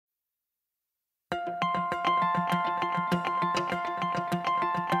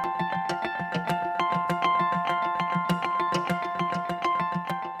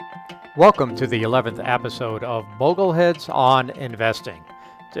Welcome to the 11th episode of Bogleheads on Investing.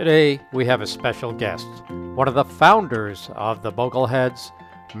 Today we have a special guest, one of the founders of the Bogleheads,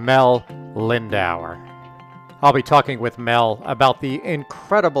 Mel Lindauer. I'll be talking with Mel about the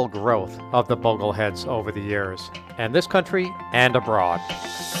incredible growth of the Bogleheads over the years, in this country and abroad.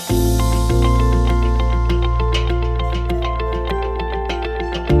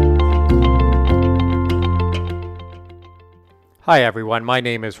 Hi everyone, my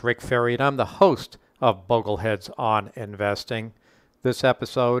name is Rick Ferri and I'm the host of Bogleheads on Investing. This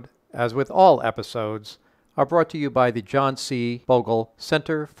episode, as with all episodes, are brought to you by the John C. Bogle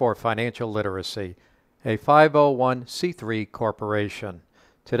Center for Financial Literacy, a 501c3 corporation.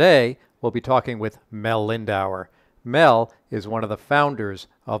 Today, we'll be talking with Mel Lindauer. Mel is one of the founders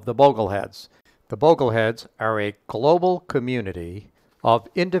of the Bogleheads. The Bogleheads are a global community of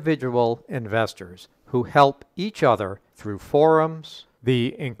individual investors who help each other through forums,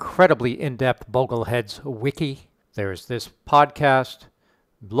 the incredibly in-depth Bogleheads wiki. There's this podcast,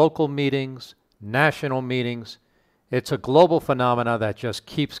 local meetings, national meetings. It's a global phenomena that just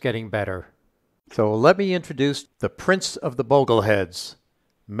keeps getting better. So let me introduce the Prince of the Bogleheads,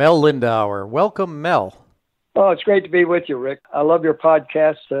 Mel Lindauer. Welcome, Mel. Oh, it's great to be with you, Rick. I love your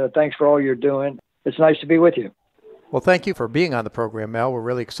podcast. Thanks for all you're doing. It's nice to be with you. Well, thank you for being on the program, Mel. We're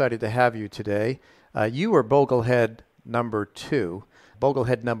really excited to have you today. You were Boglehead number 2.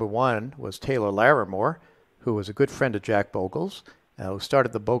 Boglehead number 1 was Taylor Larimore, who was a good friend of Jack Bogle's, who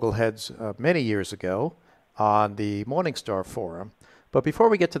started the Bogleheads many years ago on the Morningstar Forum. But before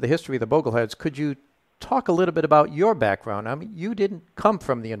we get to the history of the Bogleheads, could you talk a little bit about your background? I mean, you didn't come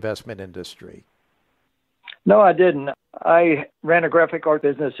from the investment industry. No, I didn't. I ran a graphic art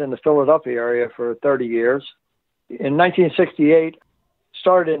business in the Philadelphia area for 30 years. In 1968,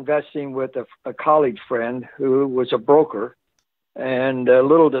 started investing with a college friend who was a broker. And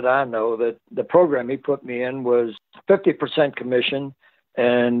little did I know that the program he put me in was 50% commission.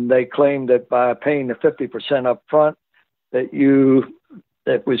 And they claimed that by paying the 50% up front, that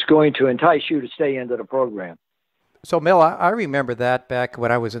was going to entice you to stay into the program. So, Mel, I remember that back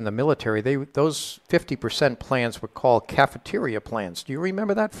when I was in the military. Those 50% plans were called cafeteria plans. Do you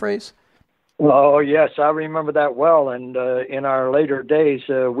remember that phrase? Oh, yes, I remember that well. And in our later days,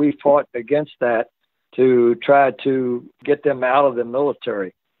 we fought against that to try to get them out of the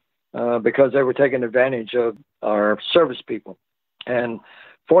military because they were taking advantage of our service people. And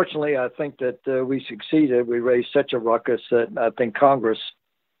fortunately, I think that we succeeded. We raised such a ruckus that I think our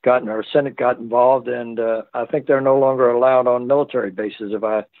Senate got involved, and I think they're no longer allowed on military bases,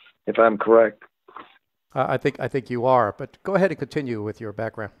 if I'm correct. I think you are, but go ahead and continue with your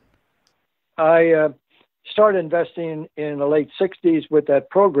background. I started investing in the late 60s with that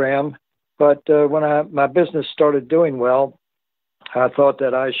program, but when my business started doing well, I thought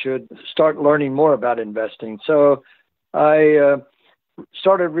that I should start learning more about investing. So I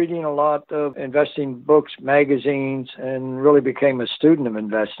started reading a lot of investing books, magazines, and really became a student of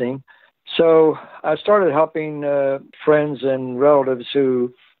investing. So I started helping friends and relatives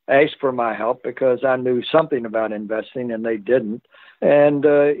who asked for my help because I knew something about investing and they didn't. And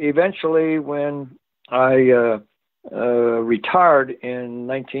eventually, when I retired in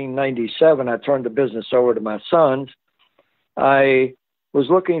 1997, I turned the business over to my sons. I was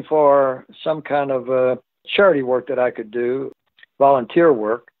looking for some kind of charity work that I could do, volunteer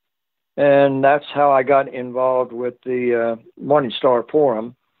work, and that's how I got involved with the Morningstar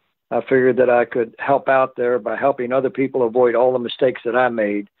Forum. I figured that I could help out there by helping other people avoid all the mistakes that I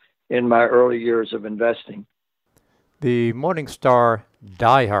made in my early years of investing. The Morningstar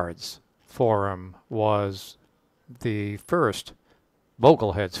Diehards Forum was the first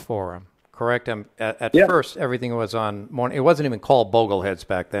Bogleheads Forum, correct? At first, everything was on It wasn't even called Bogleheads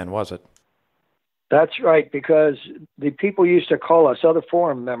back then, was it? That's right, because the people used to call us, other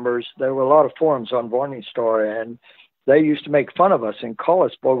forum members, there were a lot of forums on Morningstar, and they used to make fun of us and call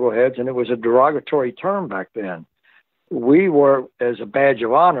us Bogleheads, and it was a derogatory term back then. We were as a badge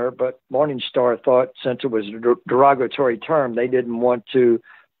of honor, but Morningstar thought since it was a derogatory term, they didn't want to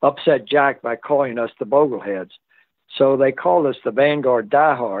upset Jack by calling us the Bogleheads. So they called us the Vanguard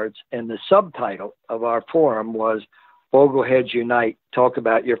Diehards, and the subtitle of our forum was Bogleheads Unite, talk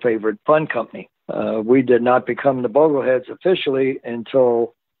about your favorite fund company. We did not become the Bogleheads officially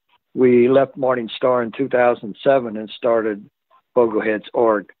until we left Morningstar in 2007 and started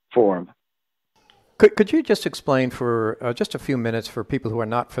Bogleheads.org forum. Could you just explain for just a few minutes for people who are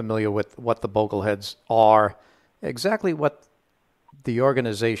not familiar with what the Bogleheads are, exactly what the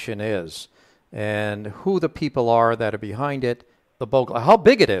organization is? and who the people are that are behind it, the Bogle, how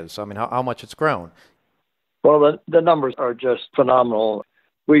big it is, I mean, how much it's grown. Well, the numbers are just phenomenal.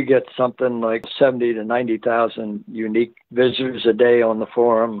 We get something like 70 to 90,000 unique visitors a day on the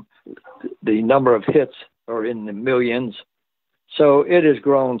forum. The number of hits are in the millions. So it has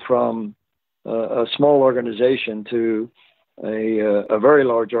grown from a small organization to a very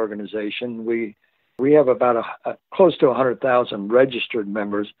large organization. We have about close to 100,000 registered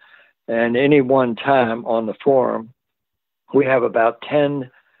members, and any one time on the forum, we have about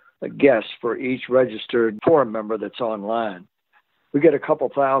 10 guests for each registered forum member that's online. We get a couple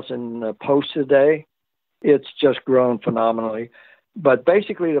thousand posts a day. It's just grown phenomenally. But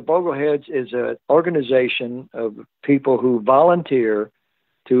basically, the Bogleheads is an organization of people who volunteer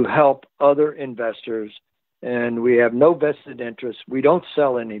to help other investors, and we have no vested interest. We don't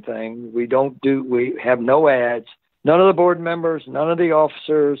sell anything. We have no ads. None of the board members, none of the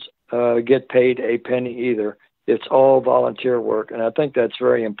officers get paid a penny either. It's all volunteer work, and I think that's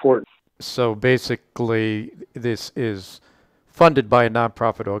very important. So basically, this is funded by a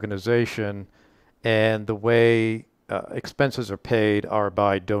nonprofit organization, and the way expenses are paid are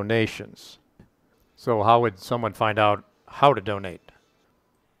by donations. So how would someone find out how to donate?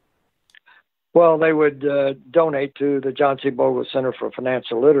 Well, they would donate to the John C. Bogle Center for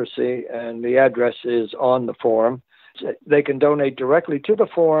Financial Literacy, and the address is on the forum. They can donate directly to the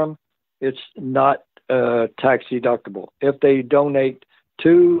forum. It's not tax deductible. If they donate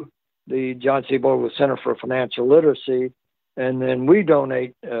to the John C. Bogle Center for Financial Literacy, and then we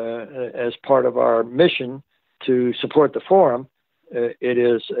donate as part of our mission to support the forum, it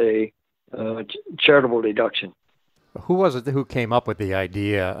is a charitable deduction. Who was it who came up with the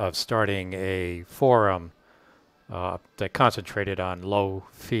idea of starting a forum that concentrated on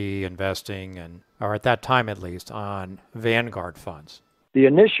low-fee investing, or at that time at least, on Vanguard funds? The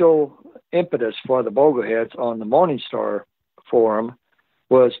initial impetus for the Bogleheads on the Morningstar forum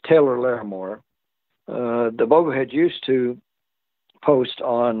was Taylor Larimore. The Bogleheads used to post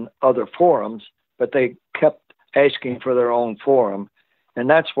on other forums, but they kept asking for their own forum. And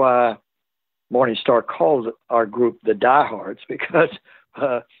that's why Morningstar called our group the Diehards, because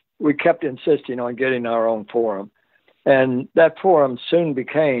we kept insisting on getting our own forum. And that forum soon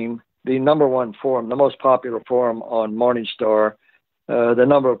became the number one forum, the most popular forum on Morningstar. The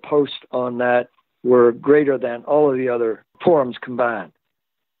number of posts on that were greater than all of the other forums combined.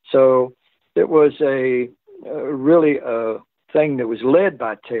 So it was really a thing that was led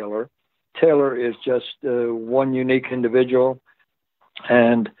by Taylor. Taylor is just one unique individual,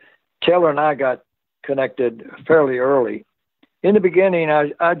 and Taylor and I got connected fairly early. In the beginning,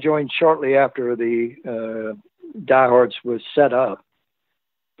 I joined shortly after the Diehards was set up,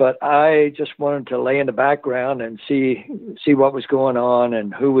 but I just wanted to lay in the background and see what was going on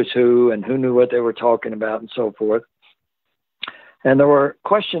and who was who and who knew what they were talking about and so forth. And there were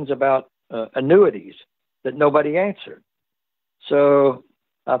questions about annuities that nobody answered. So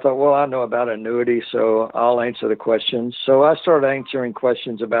I thought, well, I know about annuities, so I'll answer the questions. So I started answering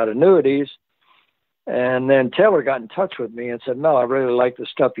questions about annuities. And then Taylor got in touch with me and said, Mel, I really like the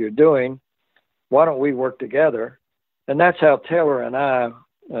stuff you're doing. Why don't we work together? And that's how Taylor and I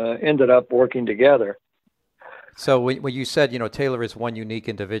ended up working together. So when you said, Taylor is one unique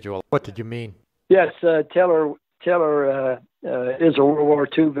individual, what did you mean? Yes, Taylor is a World War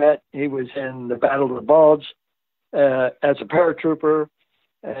II vet. He was in the Battle of the Bulge as a paratrooper.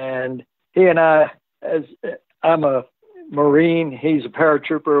 And he and I'm a Marine, he's a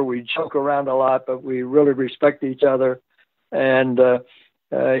paratrooper. We joke around a lot, but we really respect each other. And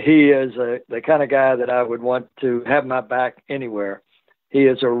he is the kind of guy that I would want to have my back anywhere. He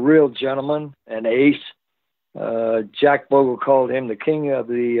is a real gentleman, an ace. Jack Bogle called him the king of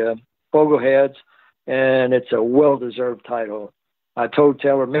the Bogleheads, and it's a well-deserved title. I told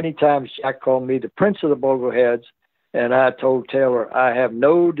Taylor many times Jack called me the Prince of the Bogleheads, and I told Taylor, I have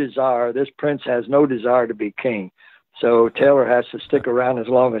no desire, this prince has no desire to be king. So Taylor has to stick around as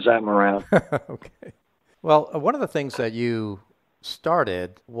long as I'm around. Okay. Well, one of the things that you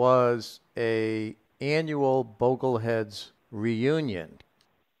started was a annual Bogleheads reunion.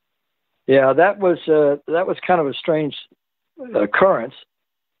 Yeah, that was kind of a strange occurrence.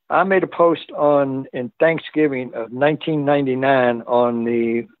 I made a post in Thanksgiving of 1999 on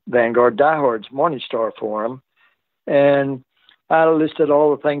the Vanguard Diehards Morningstar forum, and I listed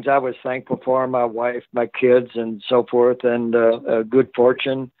all the things I was thankful for, my wife, my kids, and so forth, and good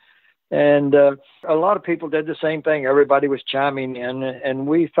fortune. And a lot of people did the same thing. Everybody was chiming in, and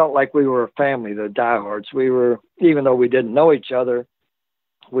we felt like we were a family, the Diehards. We were, even though we didn't know each other,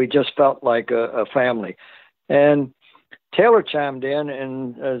 we just felt like a family. And Taylor chimed in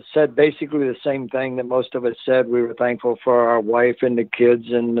and said basically the same thing that most of us said. We were thankful for our wife and the kids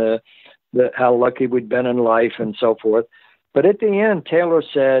and how lucky we'd been in life and so forth. But at the end, Taylor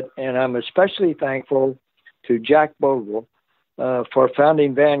said, and I'm especially thankful to Jack Bogle for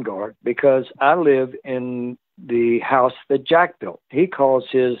founding Vanguard, because I live in the house that Jack built. He calls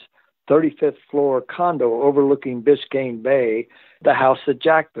his 35th floor condo overlooking Biscayne Bay the house that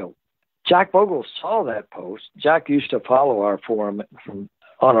Jack built. Jack Bogle saw that post. Jack used to follow our forum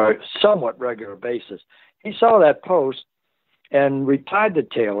on a somewhat regular basis. He saw that post and replied to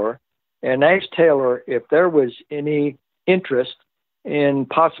Taylor and asked Taylor if there was any interest in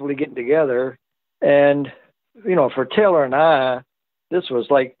possibly getting together. And, for Taylor and I, this was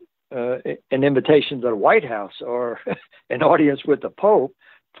like an invitation to the White House or an audience with the Pope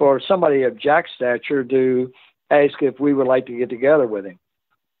for somebody of Jack's stature to ask if we would like to get together with him.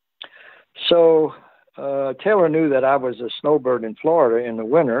 So Taylor knew that I was a snowbird in Florida in the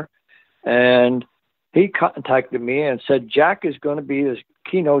winter, and he contacted me and said, Jack is going to be the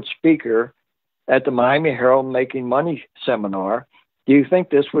keynote speaker at the Miami Herald Making Money seminar. Do you think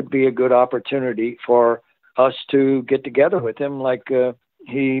this would be a good opportunity for us to get together with him like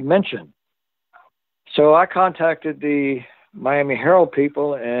he mentioned? So I contacted the Miami Herald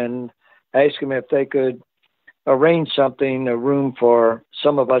people and asked them if they could arrange something, a room for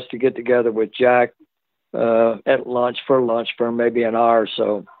some of us to get together with Jack at lunch for maybe an hour or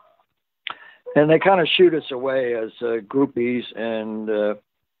so. And they kind of shoot us away as groupies and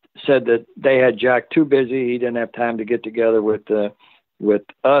said that they had Jack too busy. He didn't have time to get together with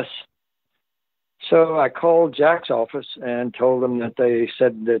us. So I called Jack's office and told them that they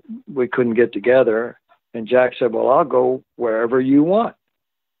said that we couldn't get together. And Jack said, well, I'll go wherever you want.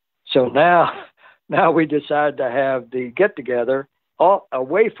 So now we decided to have the get-together all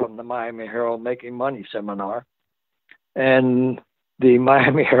away from the Miami Herald Making Money seminar. And the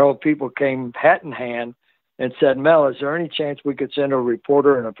Miami Herald people came hat in hand and said, Mel, is there any chance we could send a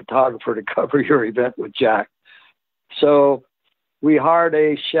reporter and a photographer to cover your event with Jack? So we hired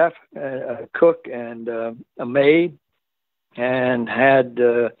a chef, a cook, and a maid, and had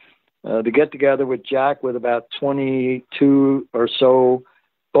the get-together with Jack with about 22 or so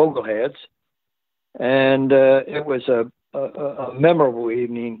Bogleheads. And it was a memorable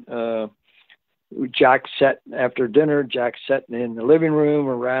evening. Jack sat after dinner. Jack sat in the living room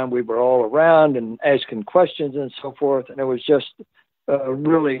around. We were all around and asking questions and so forth. And it was just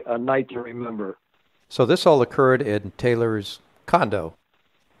really a night to remember. So this all occurred in Taylor's condo.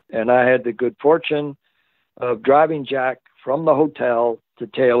 And I had the good fortune of driving Jack from the hotel to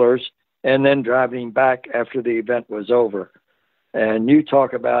Taylor's and then driving back after the event was over. And you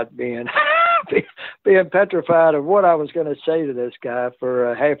talk about being petrified of what I was going to say to this guy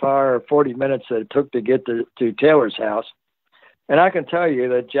for a half hour or 40 minutes that it took to get to Taylor's house. And I can tell you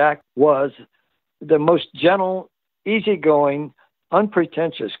that Jack was the most gentle, easygoing,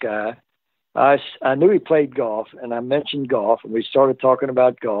 unpretentious guy. I knew he played golf, and I mentioned golf, and we started talking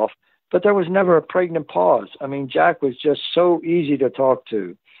about golf, but there was never a pregnant pause. I mean, Jack was just so easy to talk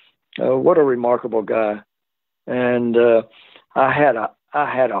to. What a remarkable guy. And I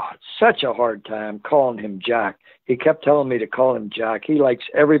had such a hard time calling him Jack. He kept telling me to call him Jack. He likes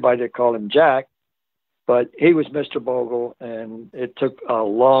everybody to call him Jack, but he was Mr. Bogle, and it took a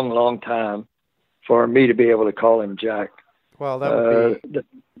long, long time for me to be able to call him Jack. Well,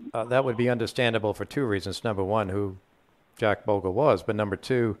 that would be understandable for two reasons. Number one, who Jack Bogle was, but number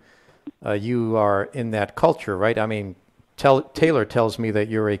two, you are in that culture, right? I mean, Taylor tells me that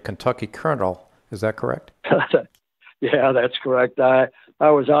you're a Kentucky colonel. Is that correct? Yeah, that's correct. I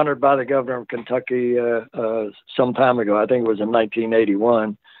was honored by the governor of Kentucky some time ago. I think it was in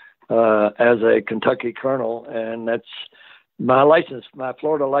 1981 as a Kentucky colonel, and that's my license. My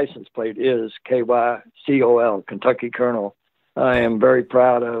Florida license plate is KYCOL, Kentucky colonel. I am very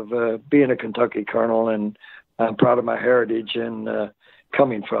proud of being a Kentucky colonel, and I'm proud of my heritage and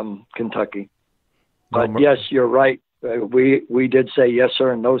coming from Kentucky. But yes, you're right. We did say yes,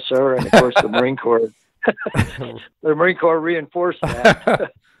 sir, and no, sir, and of course the Marine Corps. The Marine Corps reinforced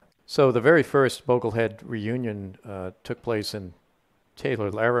that. So the very first Boglehead reunion took place in Taylor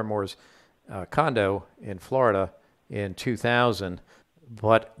Larimore's condo in Florida in 2000.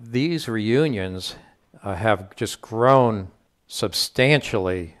 But these reunions have just grown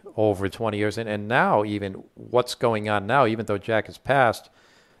substantially over 20 years. And now even what's going on now, even though Jack has passed,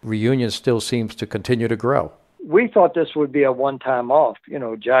 reunions still seems to continue to grow. We thought this would be a one-time off. You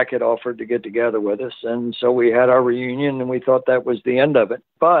know, Jack had offered to get together with us, and so we had our reunion, and we thought that was the end of it.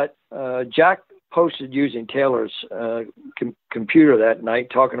 But Jack posted using Taylor's computer that night,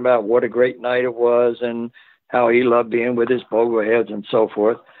 talking about what a great night it was and how he loved being with his Bogleheads and so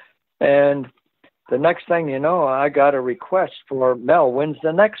forth. And the next thing you know, I got a request for Mel, when's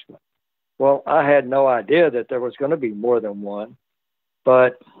the next one? Well, I had no idea that there was going to be more than one.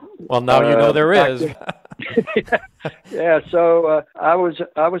 But well, now you know there is. Yeah, so I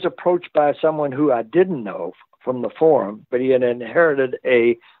was approached by someone who I didn't know from the forum, but he had inherited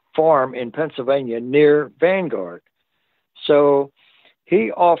a farm in Pennsylvania near Vanguard. So he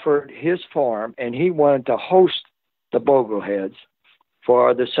offered his farm, and he wanted to host the Bogleheads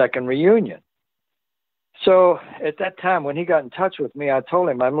for the second reunion. So at that time, when he got in touch with me, I told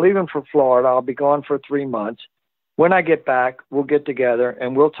him, I'm leaving for Florida. I'll be gone for 3 months. When I get back, we'll get together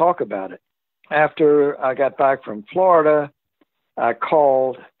and we'll talk about it. After I got back from Florida, I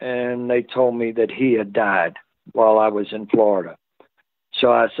called and they told me that he had died while I was in Florida.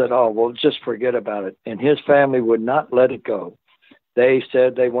 So I said, oh, well, just forget about it. And his family would not let it go. They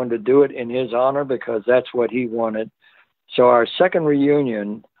said they wanted to do it in his honor because that's what he wanted. So our second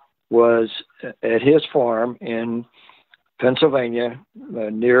reunion was at his farm in Pennsylvania,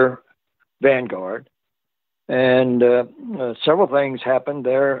 near Vanguard. And several things happened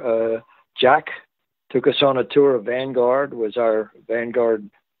there. Jack took us on a tour of Vanguard, was our Vanguard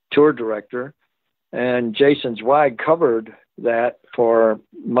tour director. And Jason Zweig covered that for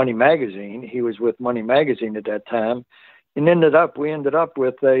Money Magazine. He was with Money Magazine at that time. And we ended up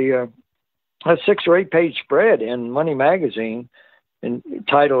with a 6 or 8 page spread in Money Magazine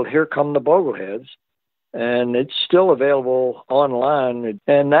entitled Here Come the Bogleheads. And it's still available online.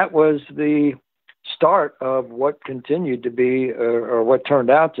 And that was the start of what continued to be, or what turned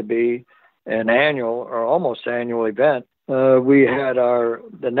out to be, an annual or almost annual event. We had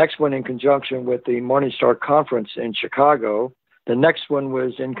the next one in conjunction with the Morningstar Conference in Chicago. The next one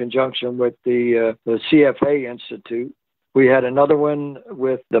was in conjunction with the CFA Institute. We had another one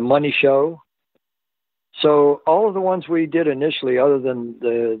with the Money Show. So all of the ones we did initially, other than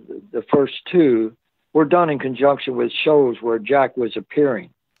the first two, were done in conjunction with shows where Jack was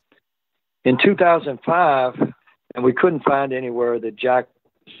appearing. In 2005, and we couldn't find anywhere that Jack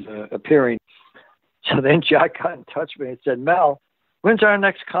was appearing. So then Jack got in touch with me and said, Mel, when's our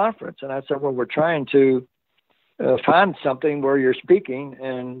next conference? And I said, well, we're trying to find something where you're speaking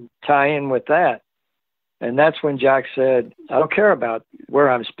and tie in with that. And that's when Jack said, I don't care about where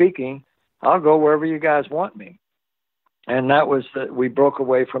I'm speaking. I'll go wherever you guys want me. And that was we broke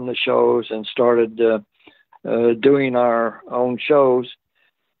away from the shows and started doing our own shows.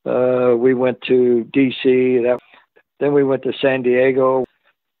 We went to D.C., then we went to San Diego,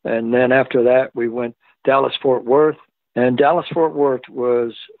 and then after that we went Dallas-Fort Worth. And Dallas-Fort Worth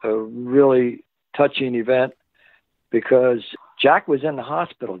was a really touching event because Jack was in the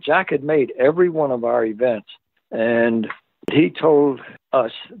hospital. Jack had made every one of our events, and he told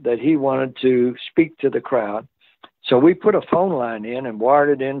us that he wanted to speak to the crowd. So we put a phone line in and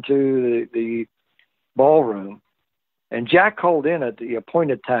wired it into the ballroom. And Jack called in at the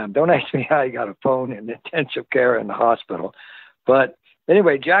appointed time. Don't ask me how he got a phone in intensive care in the hospital. But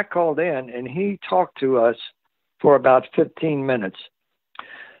anyway, Jack called in and he talked to us for about 15 minutes.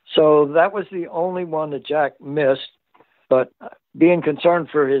 So that was the only one that Jack missed. But being concerned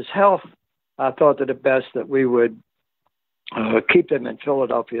for his health, I thought that it best that we would keep them in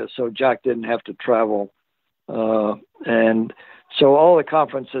Philadelphia so Jack didn't have to travel. And so all the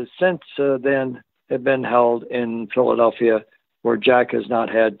conferences since then have been held in Philadelphia, where Jack has not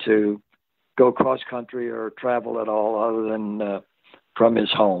had to go cross-country or travel at all other than from his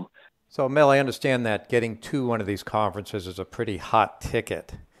home. So, Mel, I understand that getting to one of these conferences is a pretty hot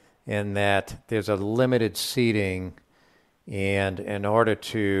ticket in that there's a limited seating, and in order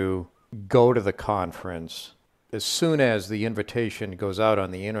to go to the conference, as soon as the invitation goes out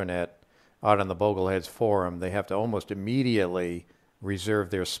on the internet, out on the Bogleheads forum, they have to almost immediately reserve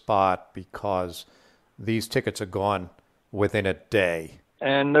their spot because these tickets are gone within a day.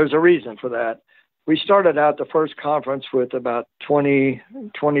 And there's a reason for that. We started out the first conference with about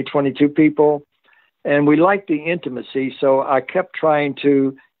 22 people, and we liked the intimacy, so I kept trying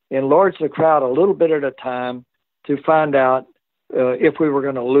to enlarge the crowd a little bit at a time to find out if we were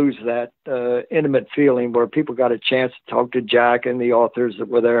going to lose that intimate feeling where people got a chance to talk to Jack and the authors that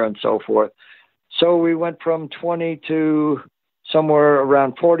were there and so forth. So we went from 20 to somewhere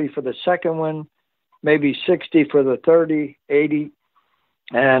around 40 for the second one, maybe 60 for the 30, 80.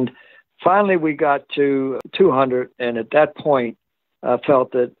 And finally we got to 200. And at that point, I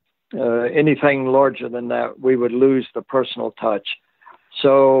felt that anything larger than that, we would lose the personal touch.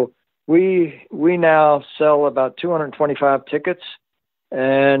 So we now sell about 225 tickets,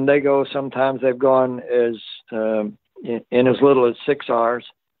 and they've gone as in as little as 6 hours.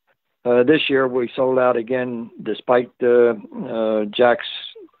 This year we sold out again, despite the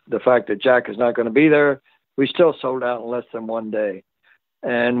fact that Jack is not going to be there. We still sold out in less than one day.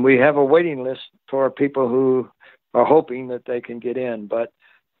 And we have a waiting list for people who are hoping that they can get in. But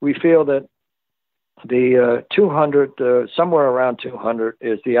we feel that the 200, somewhere around 200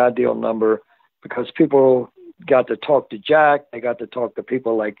 is the ideal number, because people got to talk to Jack. They got to talk to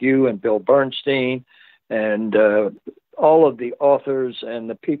people like you and Bill Bernstein and all of the authors and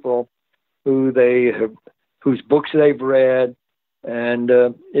the people whose books they've read. And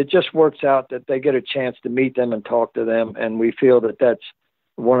it just works out that they get a chance to meet them and talk to them. And we feel that that's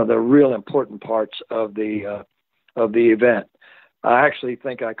one of the real important parts of the event. I actually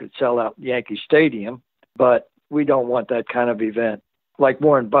think I could sell out Yankee Stadium, but we don't want that kind of event like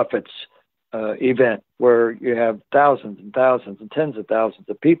Warren Buffett's event, where you have thousands and thousands and tens of thousands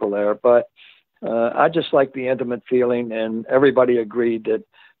of people there. But I just like the intimate feeling, and everybody agreed that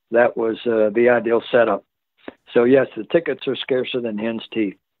that was the ideal setup. So yes, the tickets are scarcer than hen's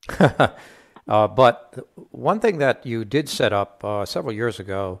teeth. But one thing that you did set up several years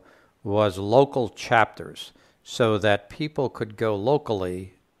ago was local chapters, so that people could go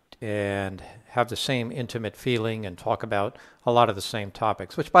locally and have the same intimate feeling and talk about a lot of the same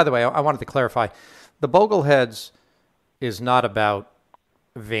topics, which, by the way, I wanted to clarify. The Bogleheads is not about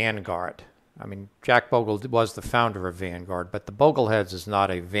Vanguard. I mean, Jack Bogle was the founder of Vanguard, but the Bogleheads is not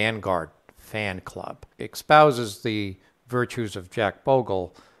a Vanguard fan club. It espouses the virtues of Jack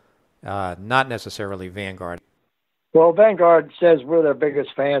Bogle, not necessarily Vanguard. Well, Vanguard says we're their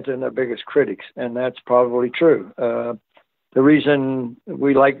biggest fans and their biggest critics, and that's probably true. The reason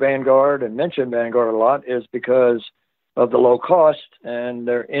we like Vanguard and mention Vanguard a lot is because of the low cost and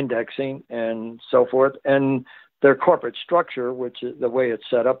their indexing and so forth, and their corporate structure, which is the way it's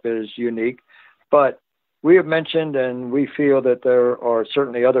set up, is unique. But we have mentioned, and we feel that there are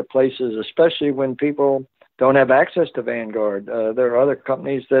certainly other places, especially when people don't have access to Vanguard. There are other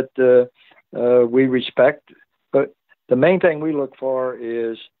companies that we respect, but the main thing we look for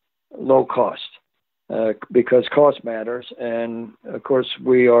is low cost, because cost matters. And of course,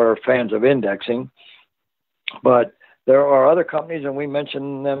 we are fans of indexing, but there are other companies, and we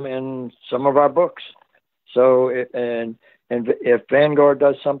mention them in some of our books. So, and if Vanguard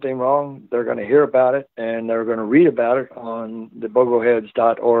does something wrong, they're going to hear about it, and they're going to read about it on the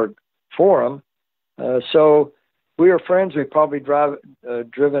Bogleheads.org forum. So we are friends. We've probably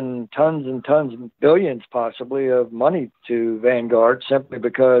driven tons and tons, billions possibly, of money to Vanguard simply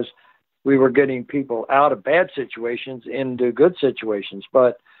because we were getting people out of bad situations into good situations.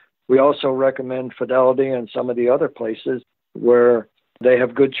 But we also recommend Fidelity and some of the other places where they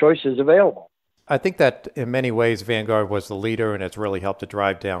have good choices available. I think that in many ways Vanguard was the leader, and it's really helped to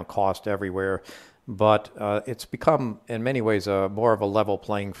drive down cost everywhere. But it's become, in many ways, more of a level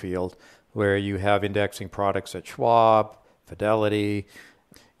playing field, where you have indexing products at Schwab, Fidelity.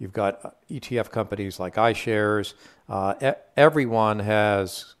 You've got ETF companies like iShares. Everyone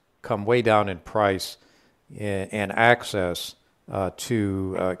has come way down in price and access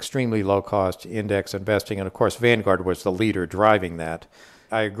to extremely low-cost index investing. And, of course, Vanguard was the leader driving that.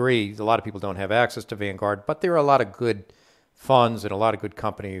 I agree, a lot of people don't have access to Vanguard, but there are a lot of good funds and a lot of good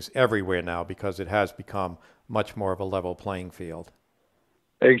companies everywhere now because it has become much more of a level playing field.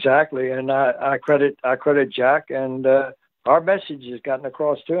 Exactly, and I credit Jack, and our message has gotten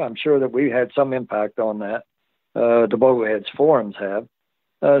across too. I'm sure that we had some impact on that. The Bogleheads forums have.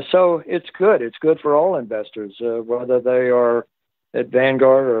 So it's good. It's good for all investors, whether they are at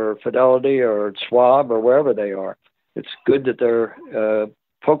Vanguard or Fidelity or at Schwab or wherever they are. It's good that they're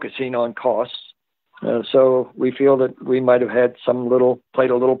focusing on costs. So we feel that we might have had played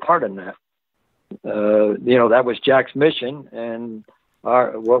a little part in that. That was Jack's mission, and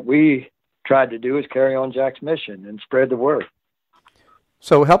what we tried to do is carry on Jack's mission and spread the word.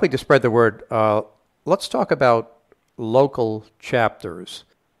 So helping to spread the word, let's talk about local chapters.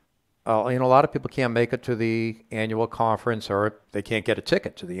 A lot of people can't make it to the annual conference, or they can't get a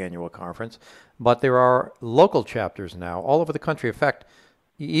ticket to the annual conference, but there are local chapters now all over the country. In fact,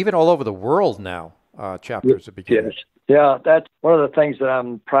 even all over the world now, chapters are beginning. Yes. Yeah, that's one of the things that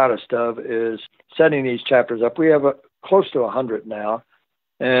I'm proudest of is setting these chapters up. We have close to 100 now,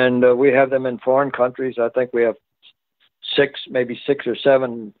 and we have them in foreign countries. I think we have maybe six or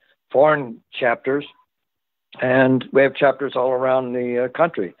seven foreign chapters, and we have chapters all around the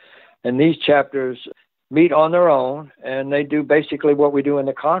country. And these chapters meet on their own, and they do basically what we do in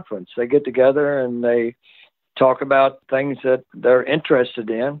the conference. They get together and they talk about things that they're interested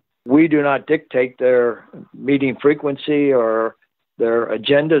in. We do not dictate their meeting frequency or their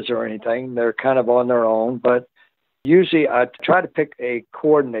agendas or anything. They're kind of on their own, but Usually I try to pick a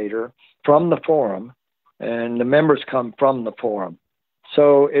coordinator from the forum, and the members come from the forum.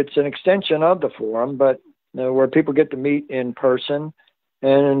 So it's an extension of the forum, but where people get to meet in person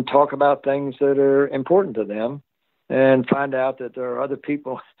and talk about things that are important to them and find out that there are other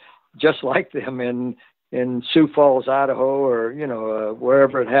people just like them in Sioux Falls, Idaho, or,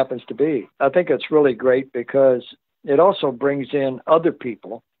 wherever it happens to be. I think it's really great because it also brings in other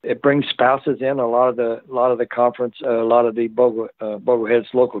people. It brings spouses in a lot of the conference, a lot of the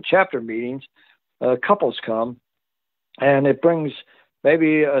Bogleheads local chapter meetings. Couples come, and it brings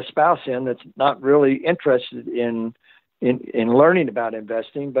maybe a spouse in that's not really interested in learning about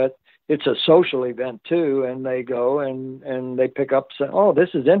investing, but it's a social event too, and they go and they pick up, say, oh, this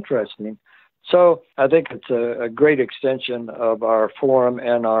is interesting. So I think it's a great extension of our forum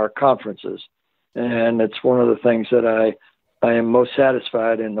and our conferences, and it's one of the things that I am most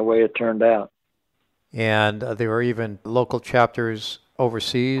satisfied in the way it turned out. And there are even local chapters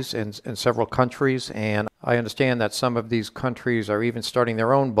overseas in several countries, and I understand that some of these countries are even starting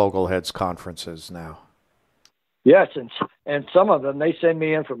their own Bogleheads conferences now. Yes, and some of them, they send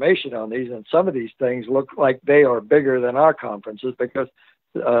me information on these, and some of these things look like they are bigger than our conferences because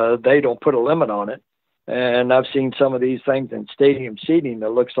they don't put a limit on it. And I've seen some of these things in stadium seating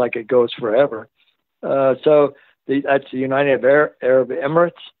that looks like it goes forever. That's the United Arab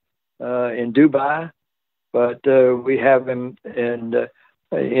Emirates in Dubai. But we have them in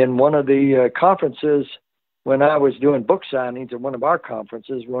one of the conferences when I was doing book signings at one of our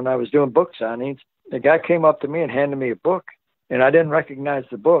conferences. When I was doing book signings, the guy came up to me and handed me a book, and I didn't recognize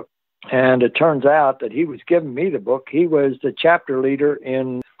the book. And it turns out that he was giving me the book. He was the chapter leader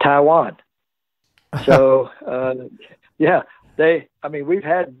in Taiwan. So, we've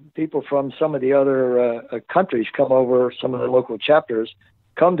had people from some of the other countries come over, some of the local chapters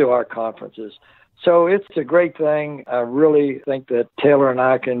come to our conferences. So it's a great thing. I really think that Taylor and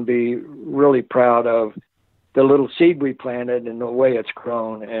I can be really proud of the little seed we planted and the way it's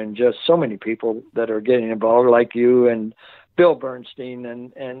grown, and just so many people that are getting involved, like you and Bill Bernstein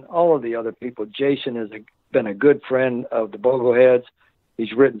and all of the other people. Jason has been a good friend of the Bogleheads.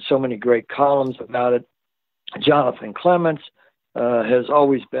 He's written so many great columns about it. Jonathan Clements has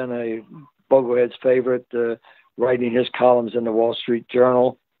always been a Bogleheads favorite, writing his columns in the Wall Street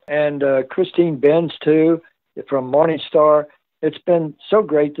Journal. And Christine Benz, too, from Morningstar. It's been so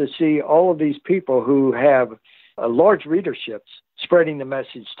great to see all of these people who have large readerships spreading the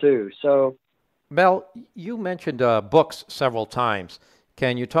message, too. So, Mel, you mentioned books several times.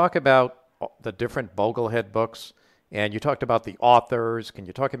 Can you talk about the different Boglehead books? And you talked about the authors. Can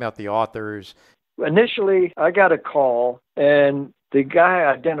you talk about the authors? Initially, I got a call, and the guy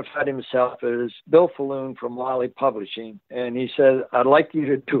identified himself as Bill Falloon from Wiley Publishing, and he said, I'd like you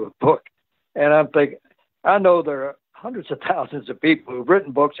to do a book. And I'm thinking, I know there are hundreds of thousands of people who've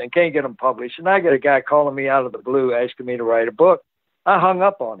written books and can't get them published, and I get a guy calling me out of the blue asking me to write a book. I hung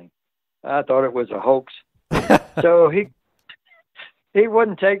up on him. I thought it was a hoax. So he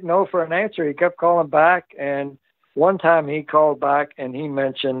wouldn't take no for an answer. He kept calling back, and one time he called back and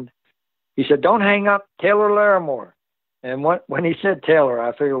he said, don't hang up, Taylor Larimore. And when he said Taylor,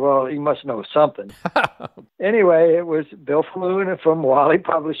 I figured, well, he must know something. Anyway, it was Bill Falloon from Wiley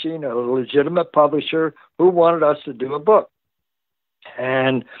Publishing, a legitimate publisher who wanted us to do a book.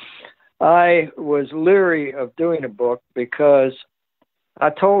 And I was leery of doing a book because I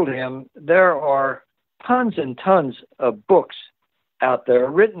told him there are tons and tons of books out there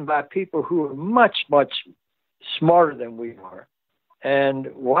written by people who are much, much smarter than we are. And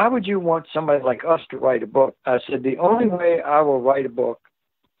why would you want somebody like us to write a book? I said, the only way I will write a book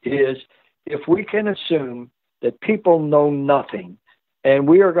is if we can assume that people know nothing, and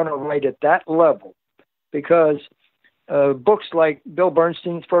we are going to write at that level. Because books like Bill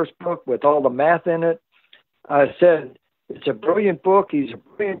Bernstein's first book with all the math in it, I said, it's a brilliant book. He's a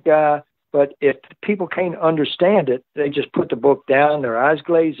brilliant guy. But if people can't understand it, they just put the book down, their eyes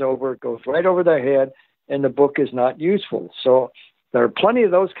glaze over, it goes right over their head, and the book is not useful. So there are plenty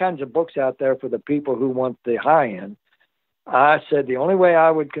of those kinds of books out there for the people who want the high end. I said the only way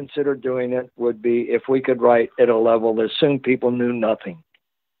I would consider doing it would be if we could write at a level that assumed people knew nothing.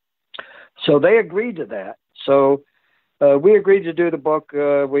 So they agreed to that. So we agreed to do the book.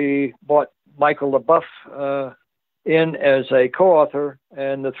 We bought Michael LaBeouf in as a co-author,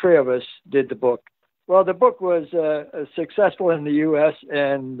 and the three of us did the book. Well, the book was successful in the U.S.,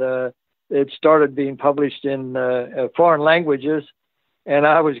 and it started being published in foreign languages, and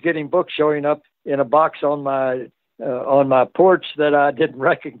I was getting books showing up in a box on my porch that I didn't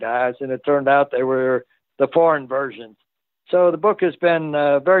recognize, and it turned out they were the foreign versions. So the book has been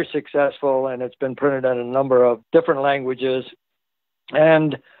very successful, and it's been printed in a number of different languages.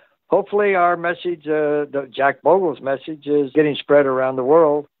 And hopefully our message, Jack Bogle's message, is getting spread around the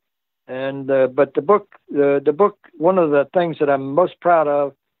world. And but the book, one of the things that I'm most proud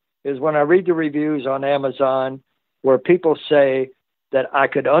of is when I read the reviews on Amazon where people say that I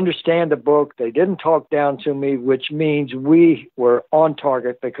could understand the book. They didn't talk down to me, which means we were on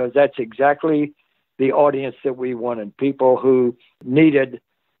target, because that's exactly the audience that we wanted, people who needed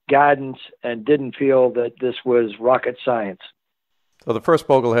guidance and didn't feel that this was rocket science. So the first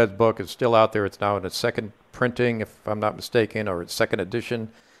Bogleheads book is still out there. It's now in its second printing, if I'm not mistaken, or its second edition.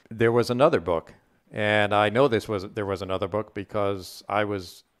 There was another book, and I know there was another book because I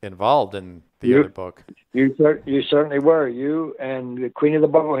was involved in the other book. You certainly were. You and the Queen of the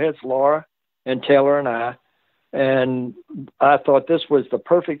Bogleheads, Laura, and Taylor and I. And I thought this was the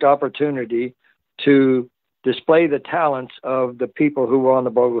perfect opportunity to display the talents of the people who were on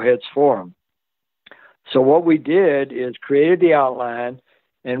the Bogleheads forum. So what we did is created the outline,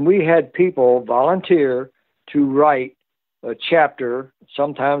 and we had people volunteer to write a chapter.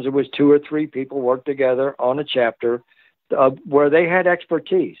 Sometimes it was 2 or 3 people worked together on a chapter where they had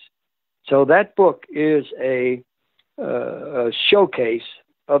expertise. So that book is a showcase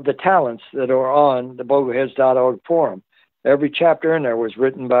of the talents that are on the Bogleheads.org forum. Every chapter in there was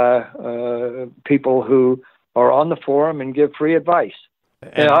written by people who are on the forum and give free advice.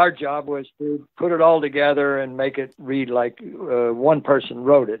 And our job was to put it all together and make it read like one person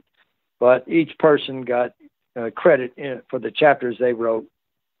wrote it. But each person got credit for the chapters they wrote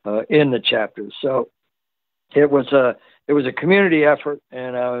in the chapters. So it was a community effort,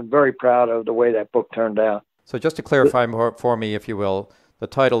 and I'm very proud of the way that book turned out. So just to clarify more for me, if you will, the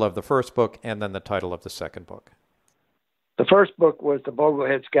title of the first book and then the title of the second book. The first book was The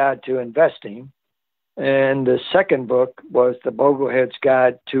Bogleheads Guide to Investing, and the second book was The Bogleheads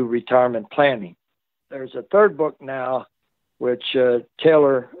Guide to Retirement Planning. There's a third book now, which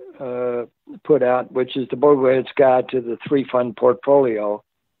Taylor put out, which is The Bogleheads Guide to the 3-Fund Portfolio.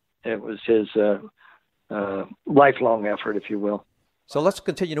 It was his lifelong effort, if you will. So let's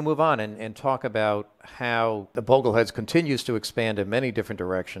continue to move on and talk about how the Bogleheads continues to expand in many different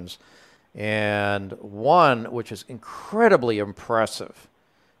directions. And one which is incredibly impressive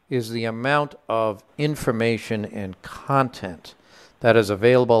is the amount of information and content that is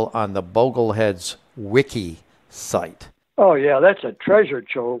available on the Bogleheads wiki site. Oh, yeah, that's a treasure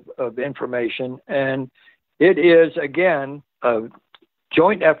trove of information. And it is, again, a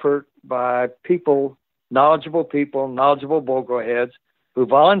joint effort by knowledgeable Bogleheads who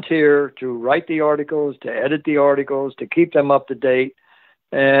volunteer to write the articles, to edit the articles, to keep them up to date.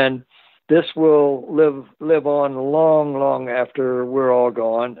 And this will live on long after we're all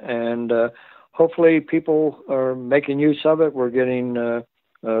gone. And hopefully people are making use of it. We're getting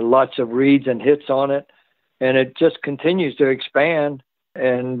lots of reads and hits on it. And it just continues to expand.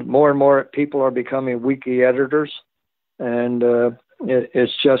 And more people are becoming wiki editors. And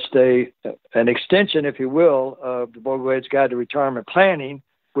it's just an extension, if you will, of the Bogleheads Guide to Retirement Planning,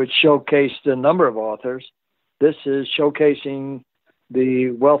 which showcased a number of authors. This is showcasing the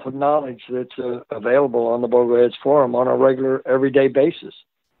wealth of knowledge that's available on the Bogleheads forum on a regular, everyday basis.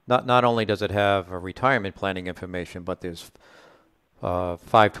 Not only does it have retirement planning information, but there's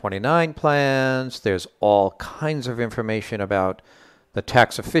 529 plans. There's all kinds of information about the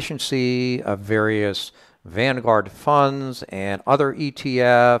tax efficiency of various Vanguard funds and other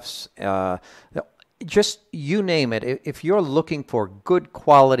ETFs. Just you name it. If you're looking for good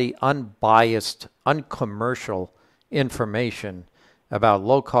quality, unbiased, uncommercial information about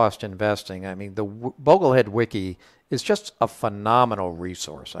low-cost investing, I mean, the Boglehead Wiki is just a phenomenal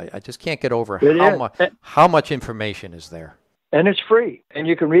resource. I just can't get over how much information is there. And it's free, and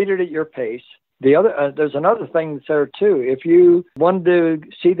you can read it at your pace. There's another thing that's there, too. If you want to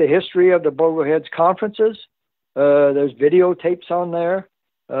see the history of the Bogleheads conferences, there's videotapes on there.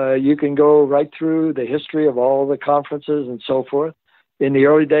 You can go right through the history of all the conferences and so forth. In the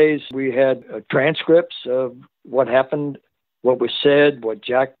early days, we had transcripts of what happened, what was said, what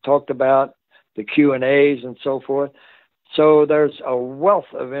Jack talked about, the Q&As and so forth. So there's a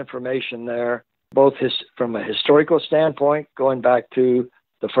wealth of information there, both from a historical standpoint, going back to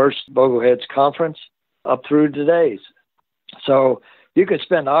the first Bogleheads conference up through today's. So you could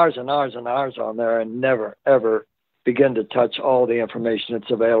spend hours and hours and hours on there and never, ever begin to touch all the information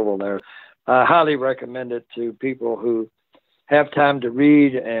that's available there. I highly recommend it to people who have time to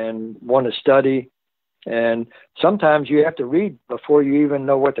read and want to study. And sometimes you have to read before you even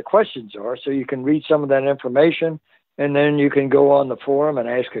know what the questions are. So you can read some of that information, and then you can go on the forum and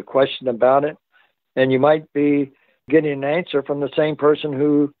ask a question about it. And you might be getting an answer from the same person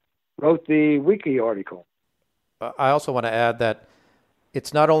who wrote the wiki article. I also want to add that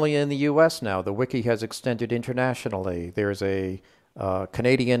it's not only in the U.S. now. The wiki has extended internationally. There's a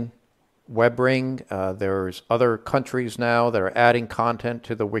Canadian web ring. There's other countries now that are adding content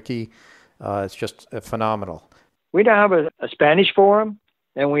to the wiki. It's just phenomenal. We now have a Spanish forum,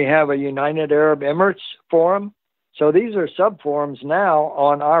 and we have a United Arab Emirates forum. So these are sub-forums now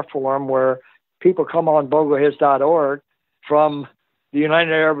on our forum where people come on Bogleheads.org from the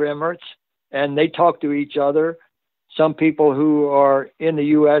United Arab Emirates, and they talk to each other. Some people who are in the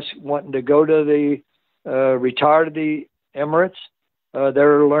U.S. wanting to go to retire to the Emirates,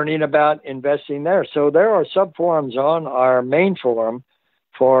 they're learning about investing there. So there are sub-forums on our main forum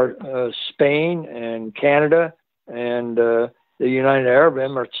for Spain and Canada and the United Arab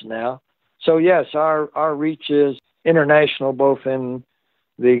Emirates now. So yes, our reach is international, both in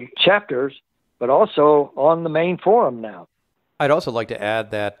the chapters, but also on the main forum now. I'd also like to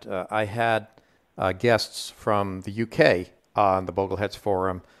add that I had guests from the UK on the Bogleheads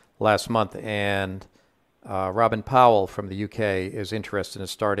forum last month, and Robin Powell from the UK is interested in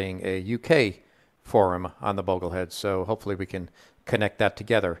starting a UK forum on the Bogleheads, so hopefully we can connect that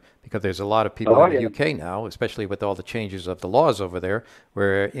together, because there's a lot of people in the UK now, especially with all the changes of the laws over there,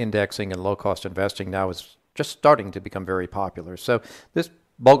 where indexing and low-cost investing now is just starting to become very popular. So this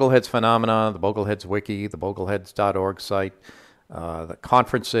Bogleheads phenomenon, the Bogleheads wiki, the Bogleheads.org site, the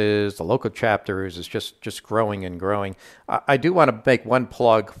conferences, the local chapters is just growing and growing. I do want to make one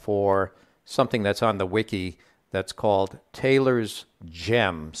plug for something that's on the wiki that's called Taylor's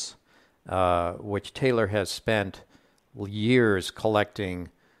Gems, which Taylor has spent years collecting,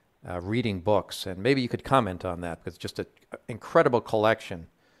 reading books. And maybe you could comment on that, because it's just an incredible collection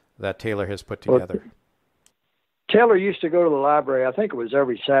that Taylor has put together. Taylor used to go to the library, I think it was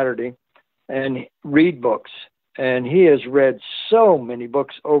every Saturday, and read books. And he has read so many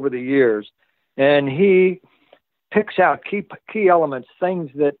books over the years. And he picks out key elements,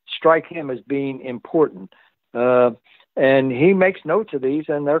 things that strike him as being important. And he makes notes of these,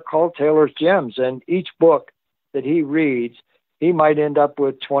 and they're called Taylor's Gems. And each book that he reads, he might end up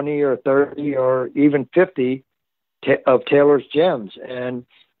with 20 or 30 or even 50 of Taylor's Gems. And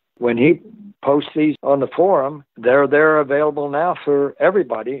when he posts these on the forum, they're available now for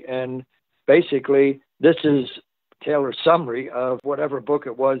everybody. And basically, this is Taylor's summary of whatever book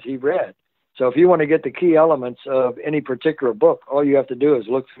it was he read. So if you want to get the key elements of any particular book, all you have to do is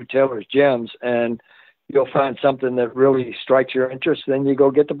look through Taylor's Gems, and you'll find something that really strikes your interest. Then you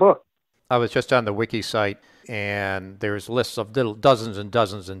go get the book. I was just on the wiki site, and there's lists of dozens and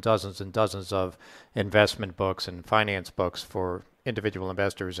dozens and dozens and dozens of investment books and finance books for individual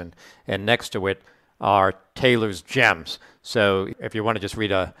investors, and next to it are Taylor's Gems. So if you want to just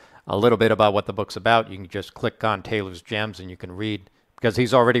read a little bit about what the book's about, you can just click on Taylor's Gems and you can read, because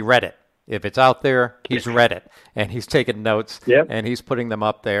he's already read it. If it's out there, he's read it, and he's taken notes, and he's putting them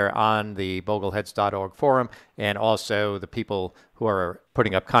up there on the Bogleheads.org forum, and also the people who are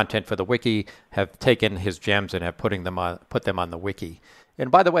putting up content for the wiki have taken his gems and have put them on the wiki. And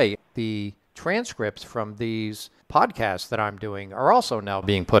by the way, the transcripts from these podcasts that I'm doing are also now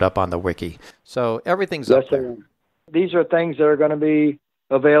being put up on the wiki. So everything's up there. These are things that are going to be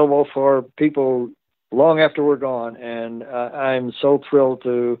available for people long after we're gone, and I'm so thrilled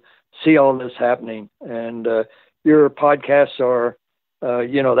to see all this happening. And your podcasts are,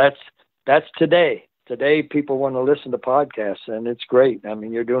 that's today. Today, people want to listen to podcasts, and it's great. I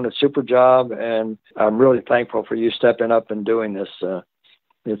mean, you're doing a super job, and I'm really thankful for you stepping up and doing this.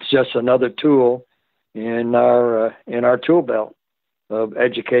 It's just another tool in our tool belt of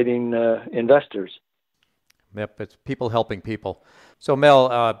educating investors. Yep, it's people helping people. So,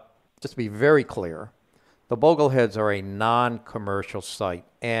 Mel, just to be very clear, the Bogleheads are a non-commercial site,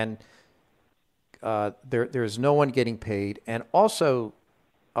 and there's no one getting paid. And also,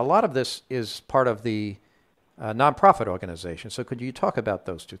 a lot of this is part of the nonprofit organization. So could you talk about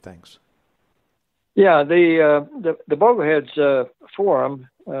those two things? Yeah, the Bogleheads forum,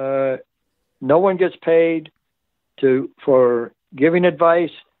 no one gets paid for giving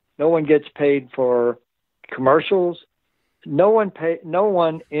advice. No one gets paid for commercials. No one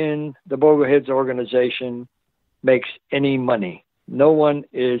in the Bogleheads organization makes any money. No one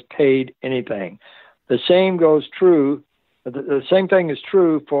is paid anything. The same goes true. The same thing is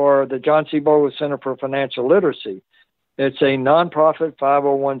true for the John C. Bogle Center for Financial Literacy. It's a nonprofit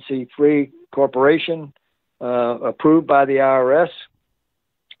 501c3 corporation approved by the IRS.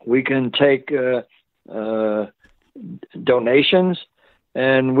 We can take donations,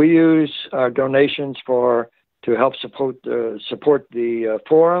 and we use our donations to help support the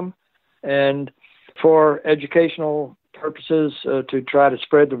forum. And for educational purposes to try to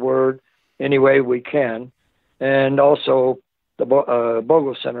spread the word any way we can. And also, the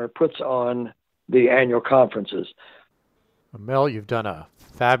Bogle Center puts on the annual conferences. Well, Mel, you've done a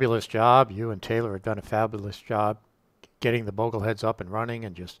fabulous job. You and Taylor have done a fabulous job getting the Bogleheads up and running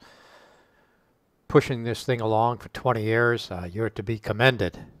and just pushing this thing along for 20 years. You're to be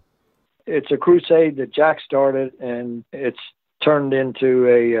commended. It's a crusade that Jack started, and it's turned into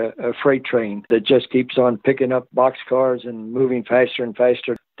a freight train that just keeps on picking up boxcars and moving faster and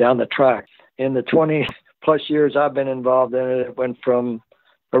faster down the track. In the 20 plus years I've been involved in it, it went from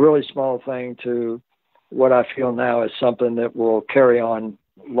a really small thing to what I feel now is something that will carry on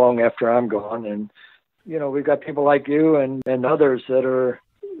long after I'm gone. And, you know, we've got people like you and others that are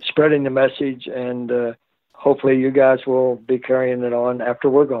spreading the message, and hopefully you guys will be carrying it on after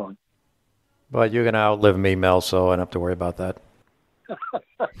we're gone. But you're going to outlive me, Mel, so I don't have to worry about that.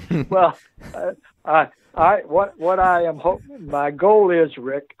 Well, what I am hoping, my goal is,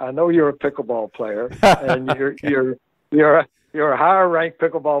 Rick, I know you're a pickleball player, and you're a higher ranked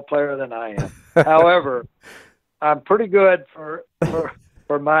pickleball player than I am. However, I'm pretty good for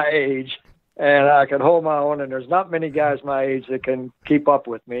my age, and I can hold my own, and there's not many guys my age that can keep up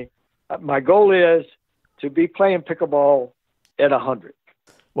with me. My goal is to be playing pickleball at 100.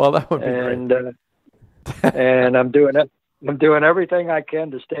 Well, that would be great. And I'm doing it. I'm doing everything I can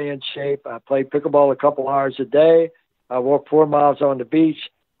to stay in shape. I play pickleball a couple hours a day. I walk 4 miles on the beach.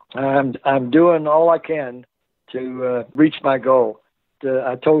 I'm doing all I can to reach my goal.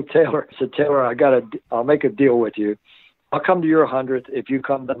 I told Taylor, I said, Taylor, I'll make a deal with you. I'll come to your 100th if you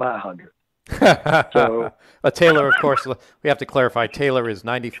come to my 100th. So, Taylor, of course, we have to clarify. Taylor is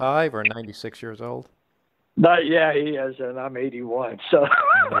 95 or 96 years old? Yeah, he is, and I'm 81. So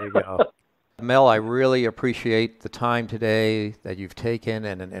there you go. Mel, I really appreciate the time today that you've taken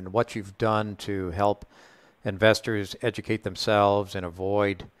and what you've done to help investors educate themselves and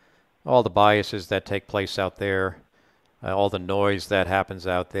avoid all the biases that take place out there, all the noise that happens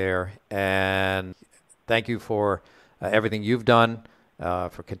out there. And thank you for everything you've done,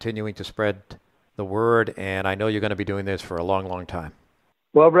 for continuing to spread the word. And I know you're going to be doing this for a long, long time.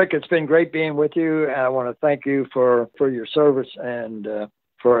 Well, Rick, it's been great being with you. And I want to thank you for your service and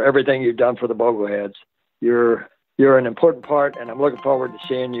for everything you've done for the Bogleheads. You're an important part, and I'm looking forward to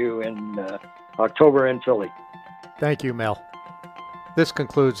seeing you in October in Philly. Thank you, Mel. This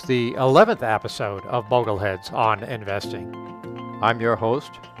concludes the 11th episode of Bogleheads on Investing. I'm your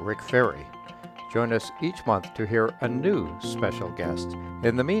host, Rick Ferri. Join us each month to hear a new special guest.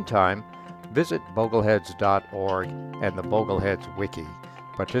 In the meantime, visit bogleheads.org and the Bogleheads wiki.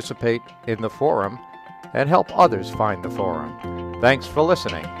 Participate in the forum and help others find the forum. Thanks for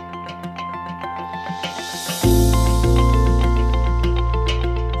listening.